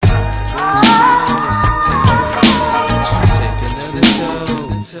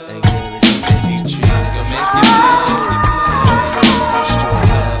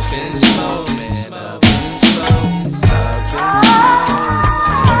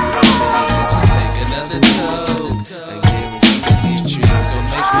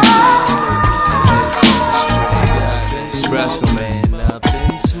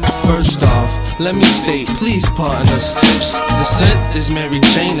Let me state, please pardon the stench. The scent is Mary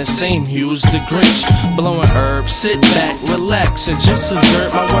Jane, the same hue as the Grinch. Blowing herbs, sit back, relax, and just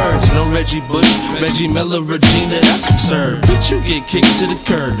observe my words. No Reggie Bush, Reggie Miller, Regina, that's absurd. Bitch, you get kicked to the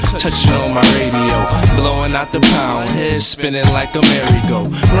curb, touching on my radio, blowing out the pound, head spinning like a merry-go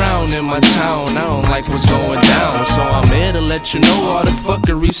round in my town. I don't like what's going down, so I'm here to let you know all the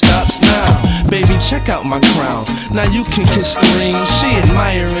fuckery stops now. Baby, check out my crown, now you can kiss the ring. She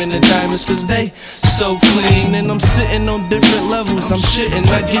admiring the diamonds cause they so clean, and I'm sitting on different levels. I'm shitting,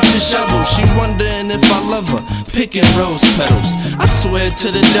 I get your shovel. She wondering if I love her, picking rose petals. I swear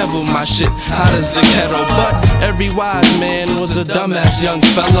to the devil, my shit hot as a kettle. But every wise man was a dumbass young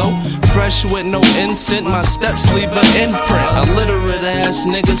fellow, fresh with no incense, my steps leave an imprint. Illiterate ass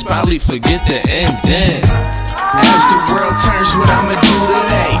niggas probably forget the end. As the world turns, what I'ma do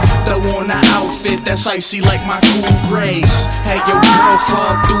today? Throw on an outfit that's icy like my cool grays. Had your girl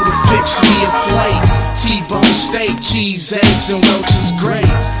fall through to fix me a plate. T-bone steak, cheese, eggs, and Welches Grape.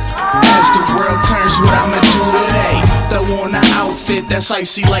 As the world turns, what I'ma do today? Throw on an outfit that's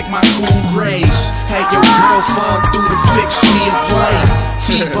icy like my cool grays. Had your girl fall through to fix me a plate.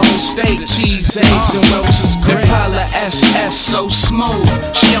 T-bone steak, cheese, eggs, and Welches Grape. Impala SS so smooth.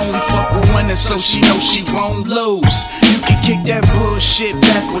 She only fuck with winners, so she knows she won't lose. You can kick that bullshit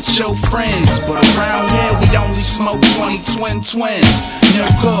back with your friends, but around here we only smoke 20 twins.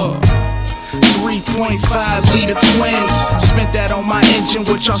 Nigga, 3.5 liter twins. Spent that on my engine,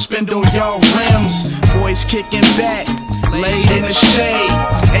 what y'all spend on y'all rims. Boys kicking back, laid in the shade.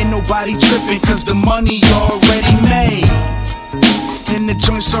 Ain't nobody tripping cause the money already made. And the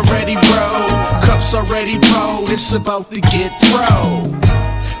joints already roll, cups already rolled. It's about to get thrown.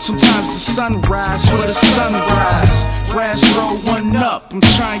 Sometimes the sunrise for the sunrise. Brass roll one up, I'm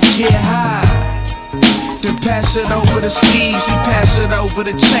trying to get high. Then pass it over the skis, he pass it over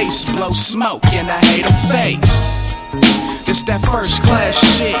the chase. Blow smoke and I hate a face. It's that first class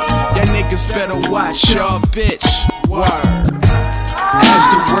shit, y'all niggas better watch y'all bitch. Word. As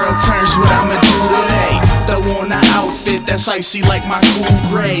the world turns, what I'ma do today? Throw on an outfit that's icy like my cool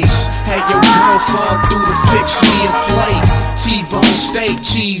grays. Had your girl fall through to fix me a plate. T-bone steak,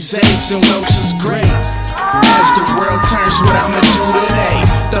 cheese, eggs, and Welches Grape. As the world turns, what I'ma do today?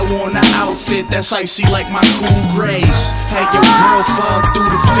 Throw on an outfit that's icy like my cool grays. Had your girl fall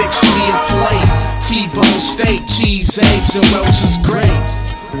through to fix me a plate. T-bone steak, cheese, eggs, and Welches Grape.